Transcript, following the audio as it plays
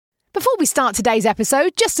we start today's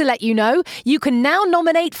episode, just to let you know, you can now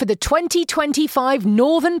nominate for the 2025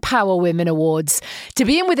 Northern Power Women Awards to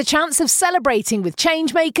be in with a chance of celebrating with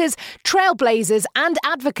changemakers, trailblazers and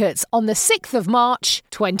advocates on the 6th of March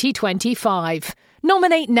 2025.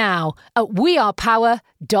 Nominate now at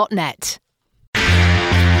wearepower.net.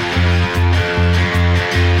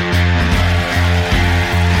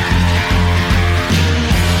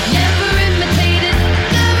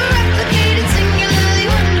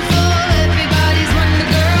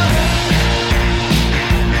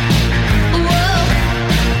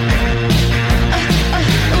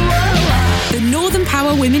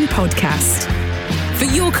 Women podcast. For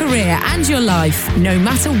your career and your life, no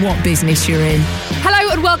matter what business you're in.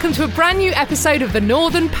 Hello and welcome to a brand new episode of the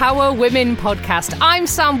Northern Power Women podcast. I'm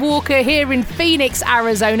Sam Walker here in Phoenix,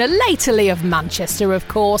 Arizona, latterly of Manchester, of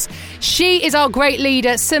course. She is our great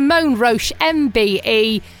leader, Simone Roche,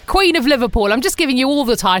 MBE, Queen of Liverpool. I'm just giving you all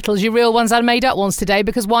the titles, your real ones and made up ones today,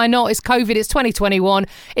 because why not? It's COVID, it's 2021,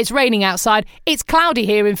 it's raining outside, it's cloudy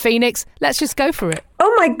here in Phoenix. Let's just go for it.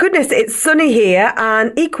 Oh my goodness, it's sunny here.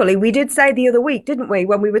 And equally, we did say the other week, didn't we,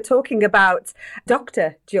 when we were talking about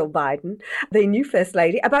Dr. Jill Biden, the new First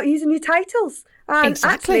Lady, about using your titles. And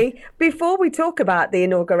exactly. Actually, before we talk about the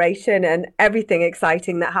inauguration and everything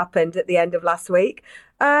exciting that happened at the end of last week,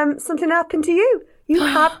 something happened to you. You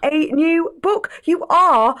have a new book. You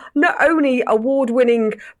are not only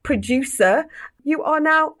award-winning producer, you are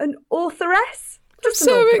now an authoress. I'm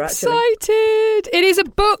so excited. It is a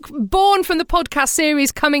book born from the podcast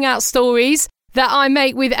series Coming Out Stories that I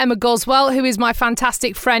make with Emma Goswell, who is my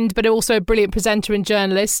fantastic friend, but also a brilliant presenter and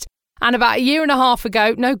journalist. And about a year and a half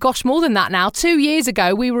ago, more than that now, 2 years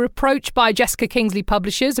ago, we were approached by Jessica Kingsley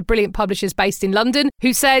Publishers, a brilliant publishers based in London,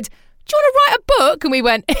 who said, "Do you want to write a book?" And we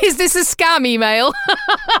went, "Is this a scam email?"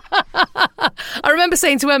 I remember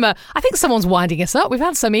saying to Emma, "I think someone's winding us up. We've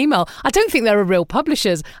had some email. I don't think they're real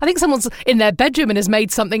publishers. I think someone's in their bedroom and has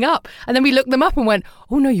made something up." And then we looked them up and went,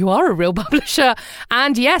 "Oh no, you are a real publisher."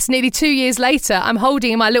 And yes, nearly 2 years later, I'm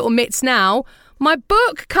holding in my little mitts now my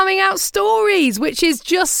book, Coming Out Stories, which is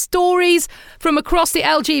just stories from across the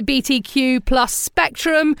LGBTQ plus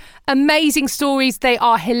spectrum. Amazing stories. They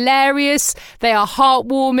are hilarious. They are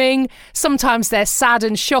heartwarming. Sometimes they're sad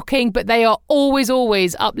and shocking, but they are always,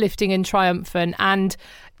 always uplifting and triumphant. And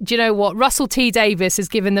do you know what? Russell T Davies has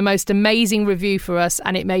given the most amazing review for us,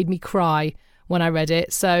 and it made me cry when I read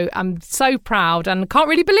it. So I'm so proud and can't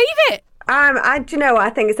really believe it. Do you know what? I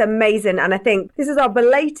think it's amazing, and I think this is our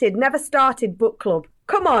belated, never started book club.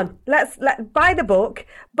 Come on, let's buy the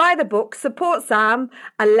book, support Sam,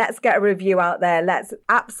 and let's get a review out there. Let's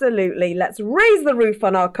raise the roof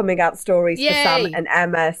on our Coming Out Stories. Yay. For Sam and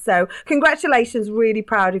Emma. So congratulations, really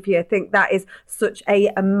proud of you. I think that is such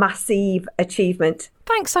a massive achievement.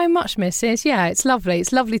 Thanks so much, Mrs. Yeah, it's lovely.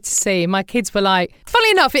 It's lovely to see. My kids were like,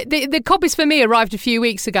 funnily enough, the copies for me arrived a few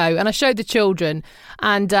weeks ago, and I showed the children,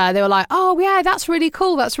 and they were like, "Oh, yeah, that's really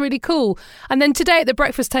cool. That's really cool." And then today at the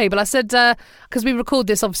breakfast table, I said, because we record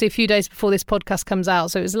this obviously a few days before this podcast comes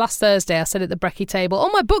out, so it was last Thursday, I said at the brekkie table, "Oh,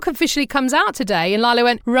 my book officially comes out today." And Lila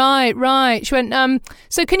went, right. She went,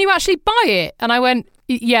 "So can you actually buy it?" And I went,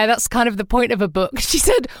 "Yeah, that's kind of the point of a book." She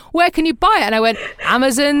said, "Where can you buy it?" And I went,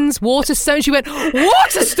 "Amazon's, Waterstones." She went,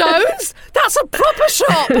 "Waterstones? That's a proper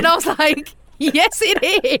shop." And I was like, "Yes,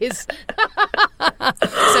 it is."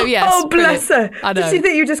 So, yes. Oh, bless her. I know. Did she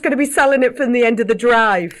think you were just going to be selling it from the end of the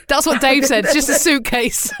drive? That's what Dave said. It's just a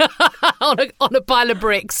suitcase on a pile of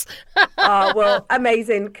bricks. Oh, well,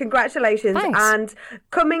 amazing. Congratulations. Thanks. And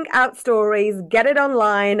Coming Out Stories, get it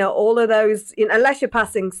online. All of those, unless you're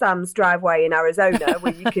passing Sam's driveway in Arizona,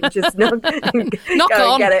 where you can just knock on. And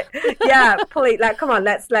get it. Yeah, please, come on,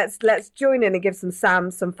 let's join in and give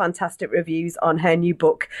Sam some fantastic reviews on her new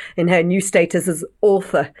book in her new status as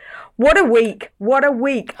author. What a week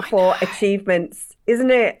for achievements, isn't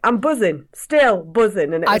it? I'm buzzing, still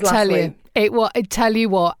buzzing. And it was last week. I tell you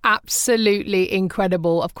what, absolutely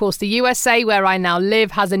incredible. Of course, the USA, where I now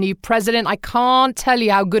live, has a new president. I can't tell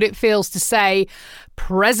you how good it feels to say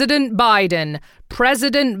President Biden,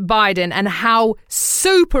 and how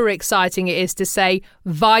super exciting it is to say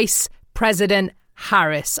Vice President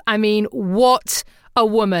Harris. I mean, what a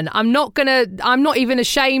woman. I'm not even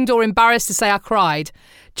ashamed or embarrassed to say I cried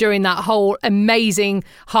during that whole amazing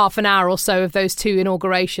half an hour or so of those two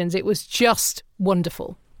inaugurations. It was just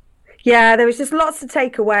wonderful. Yeah, there was just lots to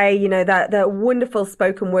take away, that wonderful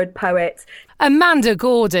spoken word poet. Amanda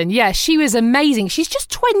Gordon, yeah, she was amazing. She's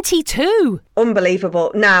just 22.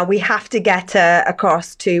 Unbelievable. Now, we have to get her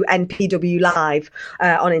across to NPW Live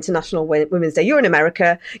on International Women's Day. You're in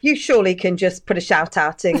America. You surely can just put a shout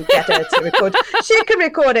out and get her to record. She can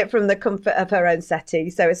record it from the comfort of her own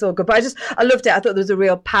settee, so it's all good. But I loved it. I thought there was a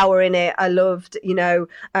real power in it. I loved,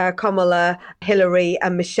 Kamala, Hillary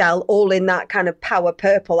and Michelle all in that kind of power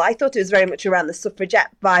purple. I thought it was very much around the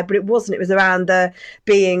suffragette vibe, but it wasn't. It was around the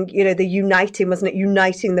being, the uniting, wasn't it?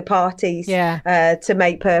 Uniting the parties to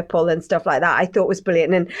make purple and stuff like that. I thought was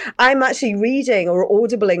brilliant. And I'm actually reading or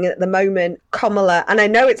audibling at the moment Kamala, and I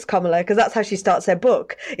know it's Kamala because that's how she starts her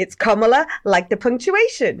book. It's Kamala, like the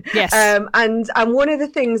punctuation. Yes. And one of the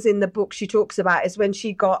things in the book she talks about is when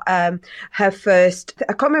she got her first,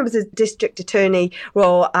 I can't remember, it was a district attorney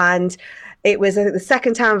role, and it was, I think, the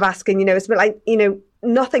second time of asking, it's a bit like,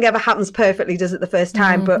 nothing ever happens perfectly, does it, the first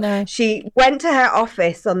time? But she went to her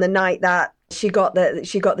office on the night that she got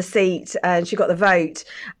the seat and she got the vote,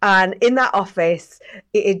 and in that office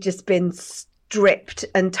it had just been stripped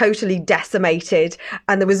and totally decimated,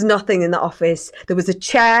 and there was nothing in the office. There was a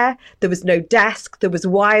chair, there was no desk, there was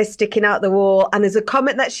wires sticking out the wall, and there's a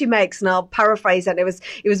comment that she makes, and I'll paraphrase it. It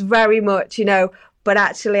was very much, but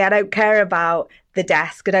actually I don't care about the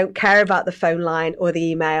desk, I don't care about the phone line or the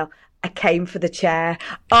email. I came for the chair.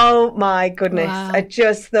 Oh my goodness. Wow. I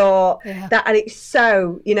just thought that, and it's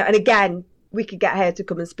so, and again, we could get her to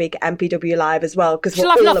come and speak at MPW Live as well, because we're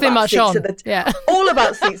all about seats at the all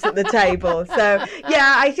about seats at the table. So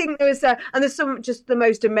yeah, I think there was and there's some just the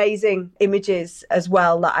most amazing images as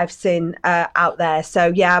well that I've seen out there. So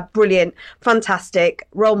yeah, brilliant, fantastic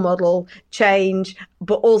role model, change,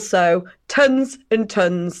 but also tons and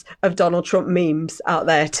tons of Donald Trump memes out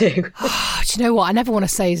there too. Do you know what? I never want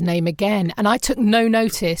to say his name again. And I took no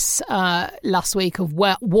notice last week of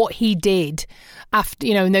what he did after,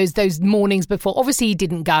 in those mornings before. Obviously, he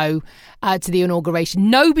didn't go to the inauguration.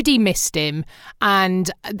 Nobody missed him. And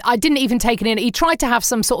I didn't even take it in. He tried to have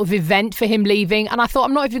some sort of event for him leaving. And I thought,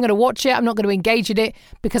 I'm not even going to watch it. I'm not going to engage in it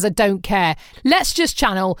because I don't care. Let's just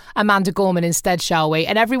channel Amanda Gorman instead, shall we?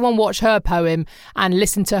 And everyone watch her poem and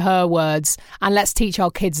listen to her words. And let's teach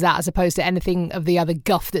our kids that as opposed to anything of the other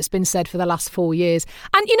guff that's been said for the last 4 years.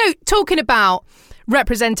 And, talking about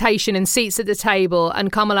representation and seats at the table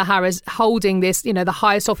and Kamala Harris holding this, the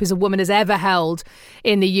highest office a woman has ever held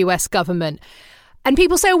in the US government. And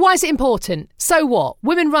people say, why is it important? So what?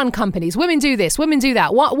 Women run companies. Women do this. Women do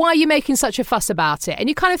that. Why are you making such a fuss about it? And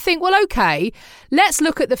you kind of think, well, OK, let's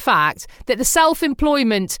look at the fact that the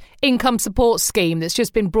self-employment income support scheme that's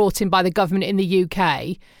just been brought in by the government in the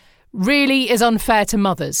UK really is unfair to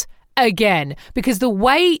mothers. Again, because the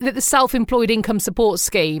way that the self-employed income support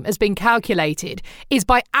scheme has been calculated is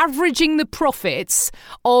by averaging the profits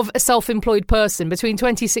of a self-employed person between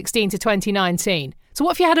 2016 to 2019. So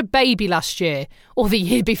what if you had a baby last year or the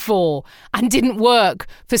year before and didn't work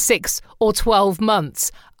for 6 or 12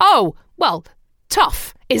 months? Oh, well,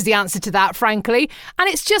 tough is the answer to that, frankly. And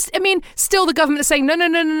it's just, still the government is saying,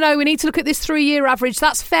 no, we need to look at this 3-year average.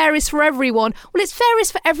 That's fairest for everyone. Well, it's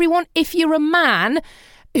fairest for everyone if you're a man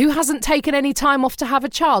who hasn't taken any time off to have a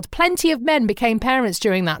child. Plenty of men became parents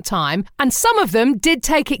during that time, and some of them did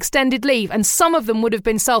take extended leave, and some of them would have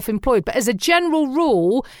been self-employed. But as a general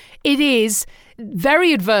rule, it is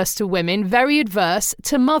very adverse to women, very adverse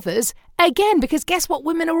to mothers. Again, because guess what?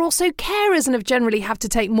 Women are also carers and have generally have to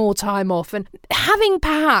take more time off. And having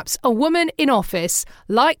perhaps a woman in office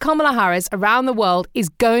like Kamala Harris around the world is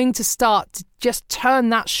going to start to just turn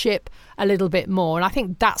that ship a little bit more. And I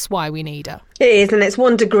think that's why we need her. It is, and it's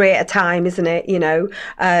 1 degree at a time, isn't it? It's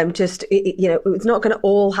not going to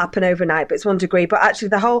all happen overnight, but it's 1 degree. But actually,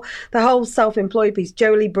 the whole self-employed piece,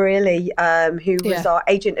 Jolie Brearley, who was our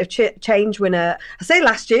Agent of Change winner, I say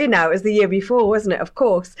last year now, it was the year before, wasn't it? Of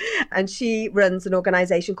course. And she runs an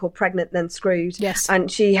organisation called Pregnant Then Screwed. Yes.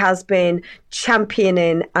 And she has been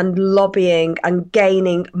championing and lobbying and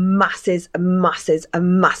gaining masses and masses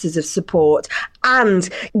and masses of support and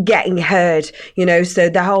getting heard, so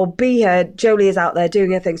the whole be heard. Jolie is out there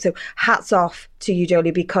doing her thing. So hats off to you,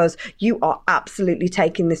 Jolie, because you are absolutely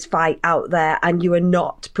taking this fight out there and you are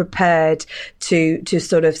not prepared to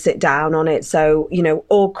sort of sit down on it. So,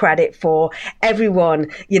 all credit for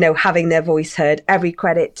everyone, having their voice heard, every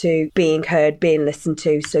credit to being heard, being listened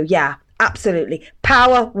to. So yeah, absolutely.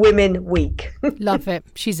 Power Women Week. Love it.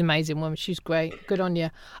 She's an amazing woman. She's great. Good on you.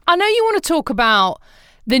 I know you want to talk about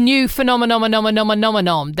the new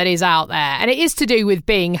phenomenon that is out there. And it is to do with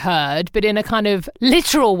being heard, but in a kind of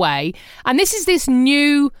literal way. And this is this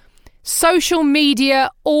new social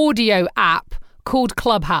media audio app called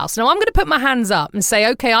Clubhouse. Now, I'm going to put my hands up and say,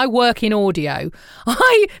 okay, I work in audio.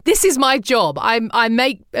 This is my job. I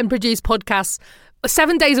make and produce podcasts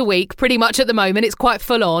 7 days a week, pretty much at the moment. It's quite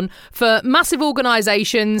full on for massive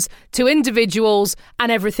organisations to individuals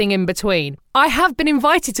and everything in between. I have been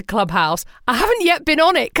invited to Clubhouse. I haven't yet been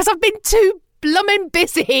on it because I've been too blooming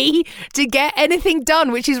busy to get anything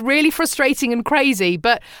done, which is really frustrating and crazy.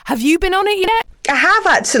 But have you been on it yet? I have,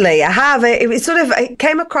 actually. I have. It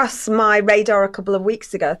came across my radar a couple of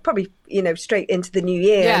weeks ago, probably, straight into the new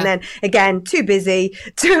year. Yeah. And then again, too busy,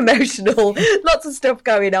 too emotional, lots of stuff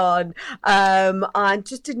going on. And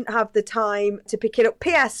just didn't have the time to pick it up.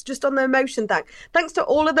 P.S. just on the emotion thanks to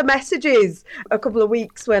all of the messages a couple of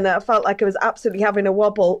weeks when I felt like I was absolutely having a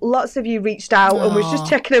wobble. Lots of you reached out and was just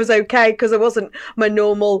checking I was okay because I wasn't my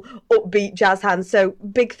normal upbeat jazz hand. So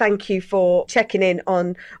big thank you for checking in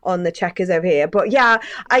on the checkers over here. But yeah,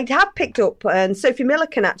 I have picked up, and Sophie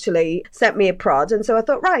Milliken actually sent me a prod, and so I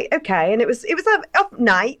thought, right, okay. And it was up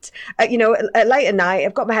night, late at night.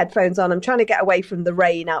 I've got my headphones on. I'm trying to get away from the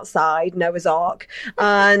rain outside, Noah's Ark,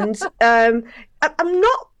 and I'm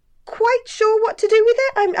not quite sure what to do with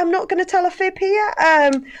it. I'm not going to tell a fib here,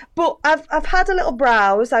 but I've had a little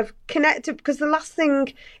browse. I've connected because the last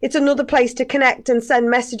thing, it's another place to connect and send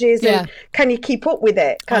messages and can you keep up with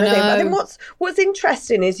it kind of thing. But I think what's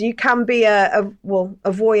interesting is you can be a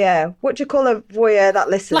voyeur. What do you call a voyeur that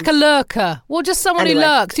listens? Like a lurker. Well, just someone who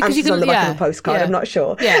lurks because you can on the back of a postcard. I'm not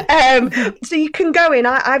sure. Yeah. So you can go in.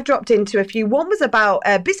 I've dropped into a few. One was about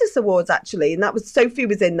business awards actually, and that was Sophie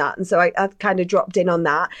was in that, and so I kind of dropped in on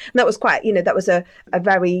that. And that was quite, that was a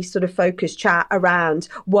very sort of focused chat around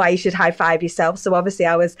why you should high five yourself. So obviously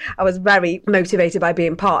I was very motivated by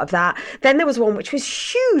being part of that. Then there was one which was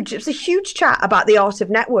huge. It was a huge chat about the art of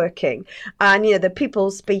networking, and the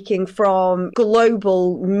people speaking from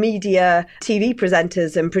global media, TV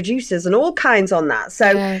presenters and producers and all kinds on that.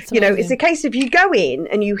 So it's a case of you go in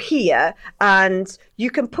and you hear, and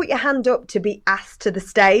you can put your hand up to be asked to the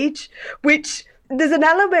stage, which there's an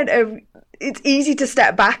element of, it's easy to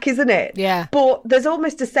step back, isn't it? Yeah. But there's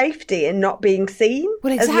almost a safety in not being seen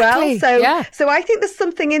as well. So I think there's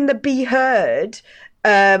something in the be heard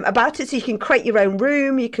about it. So you can create your own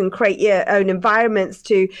room, you can create your own environments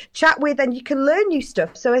to chat with, and you can learn new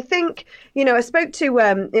stuff. So I think, I spoke to,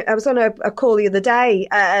 I was on a call the other day,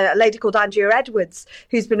 a lady called Andrea Edwards,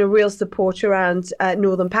 who's been a real support around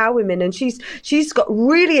Northern Power Women, and she's got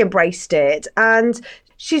really embraced it, and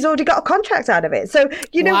she's already got a contract out of it. So,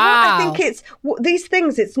 what I think it's these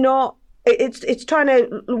things, it's not, it's trying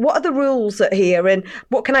to, what are the rules here and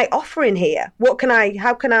what can I offer in here? How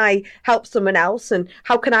can I help someone else and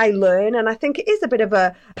how can I learn? And I think it is a bit of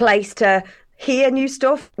a place to hear new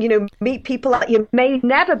stuff, meet people that you may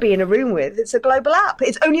never be in a room with. It's a global app.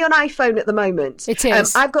 It's only on iPhone at the moment. It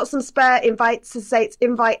is. I've got some spare invites to say it's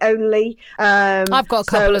invite only. I've got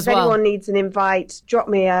a couple as well. If anyone needs an invite, drop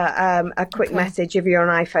me a quick message if you're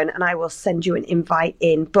on iPhone and I will send you an invite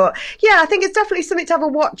in. But yeah, I think it's definitely something to have a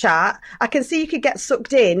watch at. I can see you could get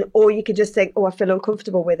sucked in, or you could just think, I feel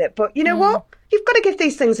uncomfortable with it. But you know what? You've got to give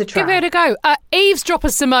these things a try. Give it a go. Eavesdropper,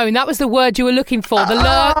 Simone, that was the word you were looking for.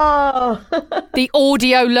 The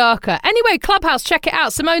audio lurker. Anyway, Clubhouse, check it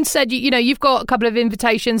out. Simone said, you've got a couple of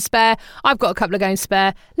invitations spare. I've got a couple of games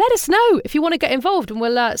spare. Let us know if you want to get involved and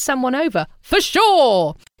we'll send one over. For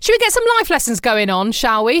sure. Should we get some life lessons going on,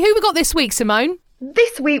 shall we? Who we got this week, Simone?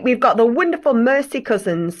 This week, we've got the wonderful Mercy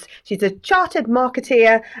Cousins. She's a chartered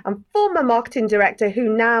marketeer and former marketing director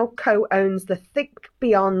who now co-owns the Think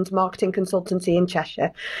Beyond marketing consultancy in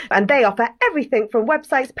Cheshire. And they offer everything from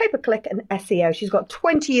websites, pay-per-click and SEO. She's got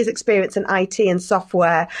 20 years experience in IT and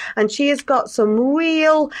software. And she has got some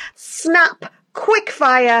real snap,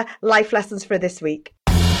 quick-fire life lessons for this week.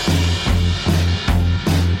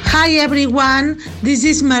 Hi, everyone. This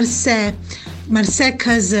is Mercy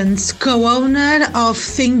Cousins, co-owner of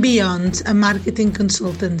Think Beyond, a marketing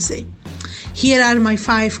consultancy. Here are my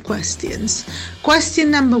 5 questions.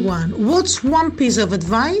 Question number 1. What's one piece of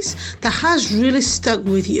advice that has really stuck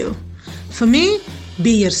with you? For me,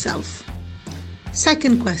 be yourself.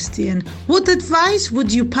 Second question. What advice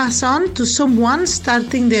would you pass on to someone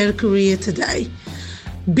starting their career today?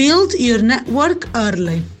 Build your network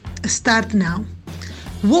early. Start now.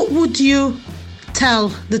 What would you tell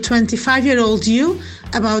the 25-year-old you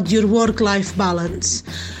about your work-life balance?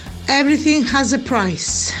 Everything has a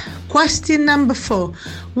price. Question number 4.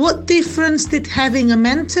 What difference did having a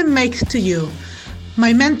mentor make to you?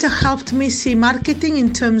 My mentor helped me see marketing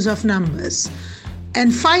in terms of numbers.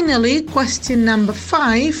 And finally, question number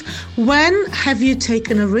 5, when have you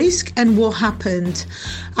taken a risk and what happened?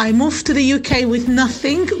 I moved to the UK with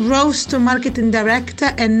nothing, rose to marketing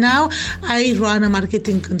director, and now I run a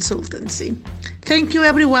marketing consultancy. Thank you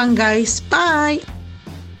everyone, guys. Bye.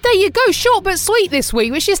 There you go, short but sweet this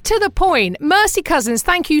week, which is to the point. Mercy Cousins,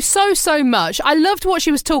 thank you so much. I loved what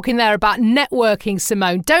she was talking there about networking,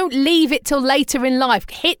 Simone. Don't leave it till later in life.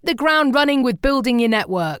 Hit the ground running with building your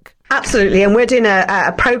network. Absolutely. And we're doing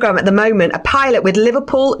a programme at the moment, a pilot with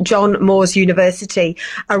Liverpool John Moores University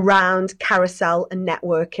around carousel and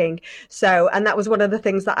networking. So, and that was one of the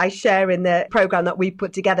things that I share in the programme that we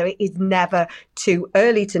put together. It is never too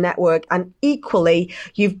early to network. And equally,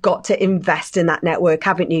 you've got to invest in that network,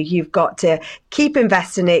 haven't you? You've got to keep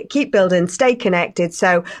investing it, keep building, stay connected.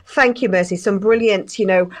 So thank you, Mercy. Some brilliant,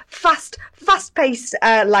 fast-paced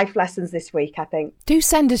life lessons this week, I think. Do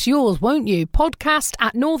send us yours, won't you?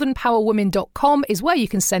 podcast@northernpowerwomen.com is where you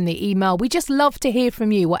can send the email. We just love to hear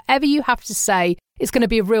from you. Whatever you have to say, it's going to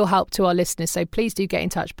be a real help to our listeners. So please do get in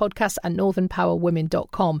touch.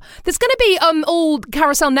 podcast@northernpowerwomen.com. There's going to be all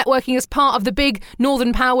carousel networking as part of the big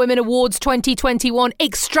Northern Power Women Awards 2021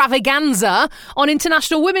 extravaganza on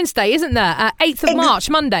International Women's Day, isn't there? 8th of March,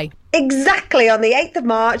 Monday. Exactly. On the 8th of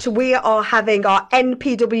March, we are having our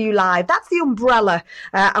NPW Live. That's the umbrella.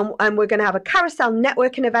 And we're going to have a carousel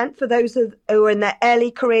networking event for those who are in their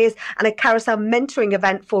early careers and a carousel mentoring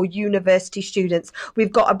event for university students.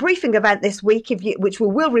 We've got a briefing event this week, which we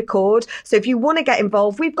will record. So if you want to get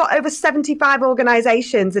involved, we've got over 75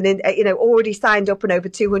 organisations and already signed up and over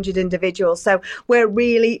 200 individuals. So we're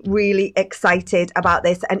really, really excited about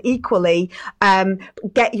this. And equally,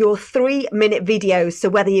 get your 3-minute videos. So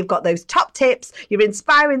whether you've got those top tips, your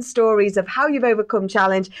inspiring stories of how you've overcome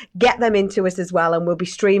challenge, get them into us as well. And we'll be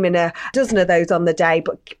streaming a dozen of those on the day,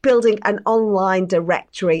 but building an online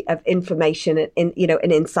directory of information and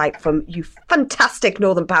insight from you fantastic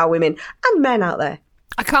Northern Power women and men out there.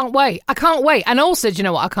 I can't wait. And also, do you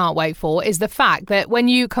know what I can't wait for is the fact that when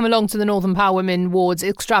you come along to the Northern Power Women Awards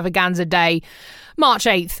Extravaganza Day, March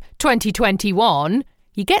 8th, 2021,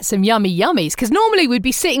 you get some yummy yummies, because normally we'd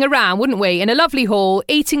be sitting around, wouldn't we, in a lovely hall,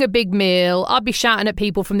 eating a big meal. I'd be shouting at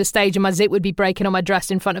people from the stage and my zip would be breaking on my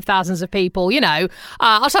dress in front of thousands of people. I'll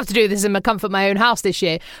just have to do this in the comfort of my own house this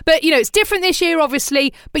year. But, it's different this year,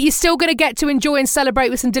 obviously, but you're still going to get to enjoy and celebrate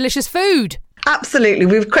with some delicious food. Absolutely.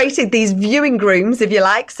 We've created these viewing rooms, if you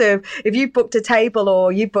like. So if you've booked a table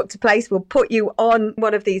or you've booked a place, we'll put you on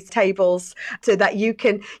one of these tables so that you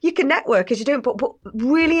can network as you're doing. But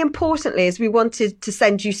really importantly is we wanted to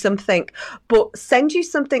send you something to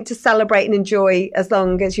celebrate and enjoy as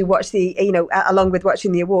long as you watch along with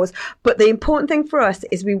watching the awards. But the important thing for us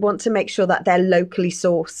is we want to make sure that they're locally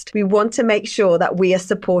sourced. We want to make sure that we are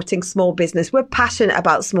supporting small business. We're passionate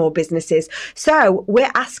about small businesses. So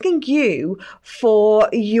we're asking you for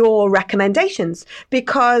your recommendations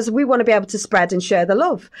because we want to be able to spread and share the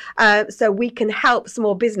love. So we can help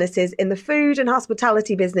small businesses in the food and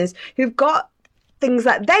hospitality business who've got things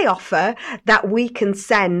that they offer that we can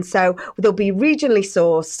send. So they'll be regionally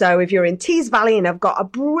sourced. So if you're in Tees Valley and I've got a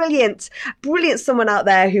brilliant someone out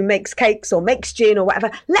there who makes cakes or makes gin or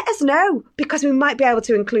whatever, let us know because we might be able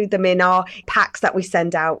to include them in our packs that we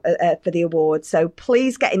send out for the awards. So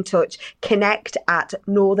please get in touch, connect at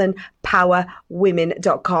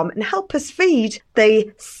northernpowerwomen.com and help us feed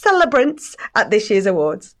the celebrants at this year's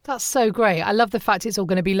awards. That's so great. I love the fact it's all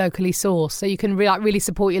going to be locally sourced so you can really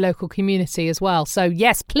support your local community as well. So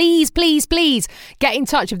yes, please get in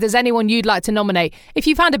touch if there's anyone you'd like to nominate. If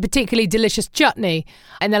you've had a particularly delicious chutney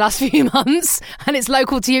in the last few months and it's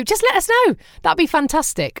local to you, just let us know. That'd be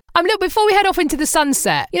fantastic. Look, before we head off into the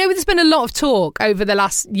sunset, there's been a lot of talk over the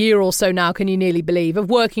last year or so now, can you nearly believe, of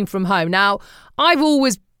working from home. Now, I've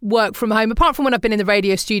always worked from home, apart from when I've been in the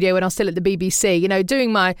radio studio when I was still at the BBC,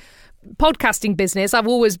 doing my podcasting business. I've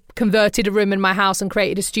always converted a room in my house and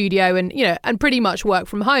created a studio and pretty much work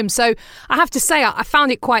from home. So I have to say, I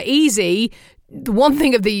found it quite easy. The one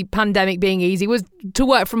thing of the pandemic being easy was to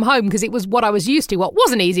work from home because it was what I was used to. What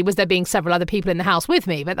wasn't easy was there being several other people in the house with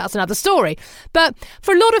me, but that's another story. But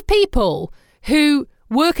for a lot of people who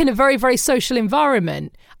work in a very, very social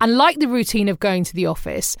environment and like the routine of going to the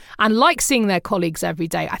office and like seeing their colleagues every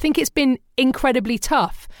day, I think it's been incredibly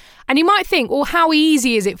tough. And you might think, well, how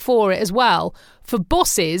easy is it for it as well for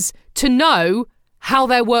bosses to know how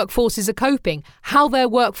their workforces are coping, how their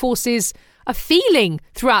workforces are feeling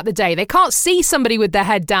throughout the day. They can't see somebody with their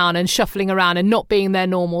head down and shuffling around and not being their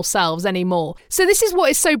normal selves anymore. So this is what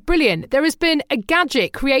is so brilliant. There has been a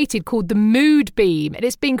gadget created called the Mood Beam, and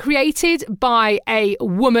it's been created by a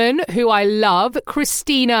woman who I love,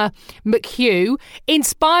 Christina McHugh,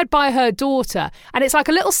 inspired by her daughter. And it's like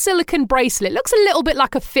a little silicone bracelet. It looks a little bit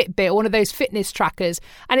like a Fitbit or one of those fitness trackers.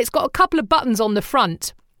 And it's got a couple of buttons on the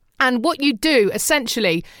front. And what you do,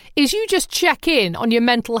 essentially, is you just check in on your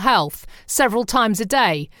mental health several times a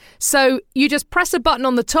day. So you just press a button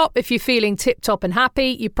on the top if you're feeling tip-top and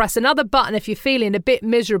happy. You press another button if you're feeling a bit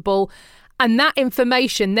miserable. And that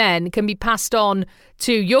information then can be passed on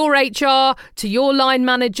to your HR, to your line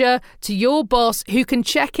manager, to your boss, who can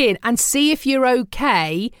check in and see if you're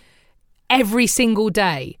okay every single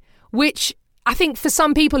day, which I think for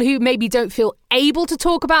some people who maybe don't feel able to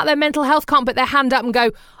talk about their mental health, can't put their hand up and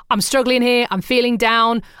go, I'm struggling here, I'm feeling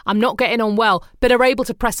down, I'm not getting on well, but are able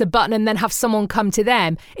to press a button and then have someone come to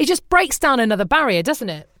them. It just breaks down another barrier, doesn't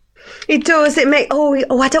it? It does. It makes,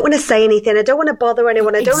 I don't want to say anything. I don't want to bother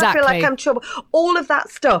anyone. I don't want to feel like I'm trouble. All of that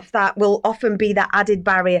stuff that will often be that added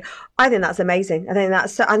barrier. I think that's amazing. I think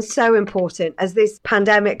that's so important. As this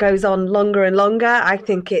pandemic goes on longer and longer, I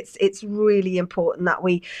think it's really important that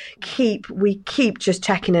we keep just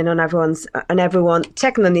checking in on everyone,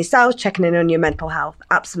 checking on yourselves, checking in on your mental health.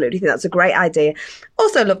 Absolutely. I think that's a great idea.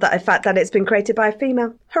 Also love that fact that it's been created by a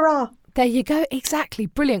female. Hurrah. There you go. Exactly.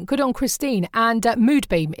 Brilliant. Good on Christine. And Mood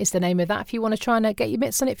Beam is the name of that if you want to try and get your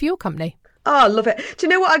mitts on it for your company. Oh, I love it. Do you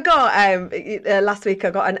know what I got last week? I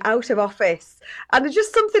got an out of office, and there's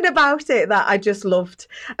just something about it that I just loved.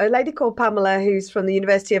 A lady called Pamela, who's from the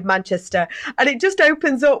University of Manchester, and it just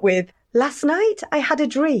opens up with, last night I had a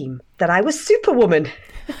dream that I was Superwoman.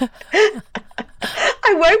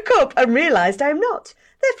 I woke up and realised I'm not.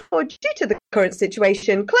 Therefore, due to the current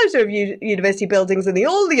situation, closure of university buildings and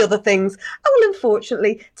all the other things, I will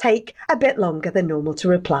unfortunately take a bit longer than normal to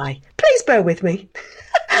reply. Please bear with me.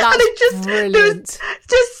 That's and it just, brilliant. There was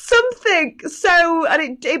just something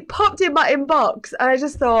and it popped in my inbox, and I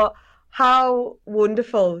just thought, how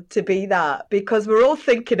wonderful to be that, because we're all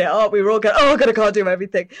thinking it, aren't we? We're all going, oh God, I can't do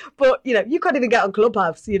everything. But, you can't even get on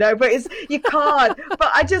Clubhouse, but you can't.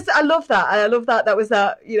 But I love that. And I love that. That was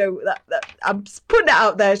that, that I'm putting it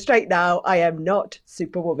out there straight now. I am not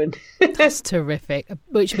Superwoman. That's terrific.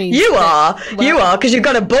 Which means you are, because you've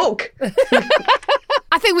got a book.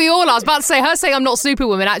 I think we all are. I was about to say, her saying I'm not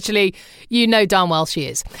Superwoman, actually, you know darn well she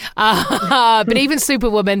is. But even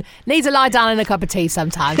Superwoman needs to lie down in a cup of tea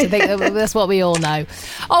sometimes. I think that's what we all know.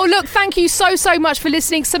 Oh, look, thank you so much for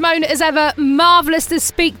listening. Simone, as ever, marvellous to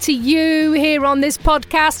speak to you here on this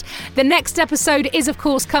podcast. The next episode is, of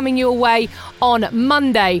course, coming your way on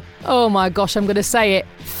Monday. Oh, my gosh, I'm going to say it.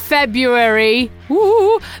 February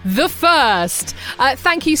the 1st.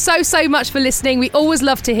 Thank you so much for listening. We always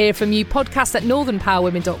love to hear from you.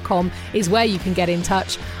 podcast@northernpowerwomen.com is where you can get in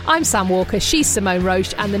touch. I'm Sam Walker, she's Simone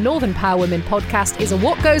Roche, and the Northern Power Women podcast is a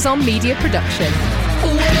What Goes On media production.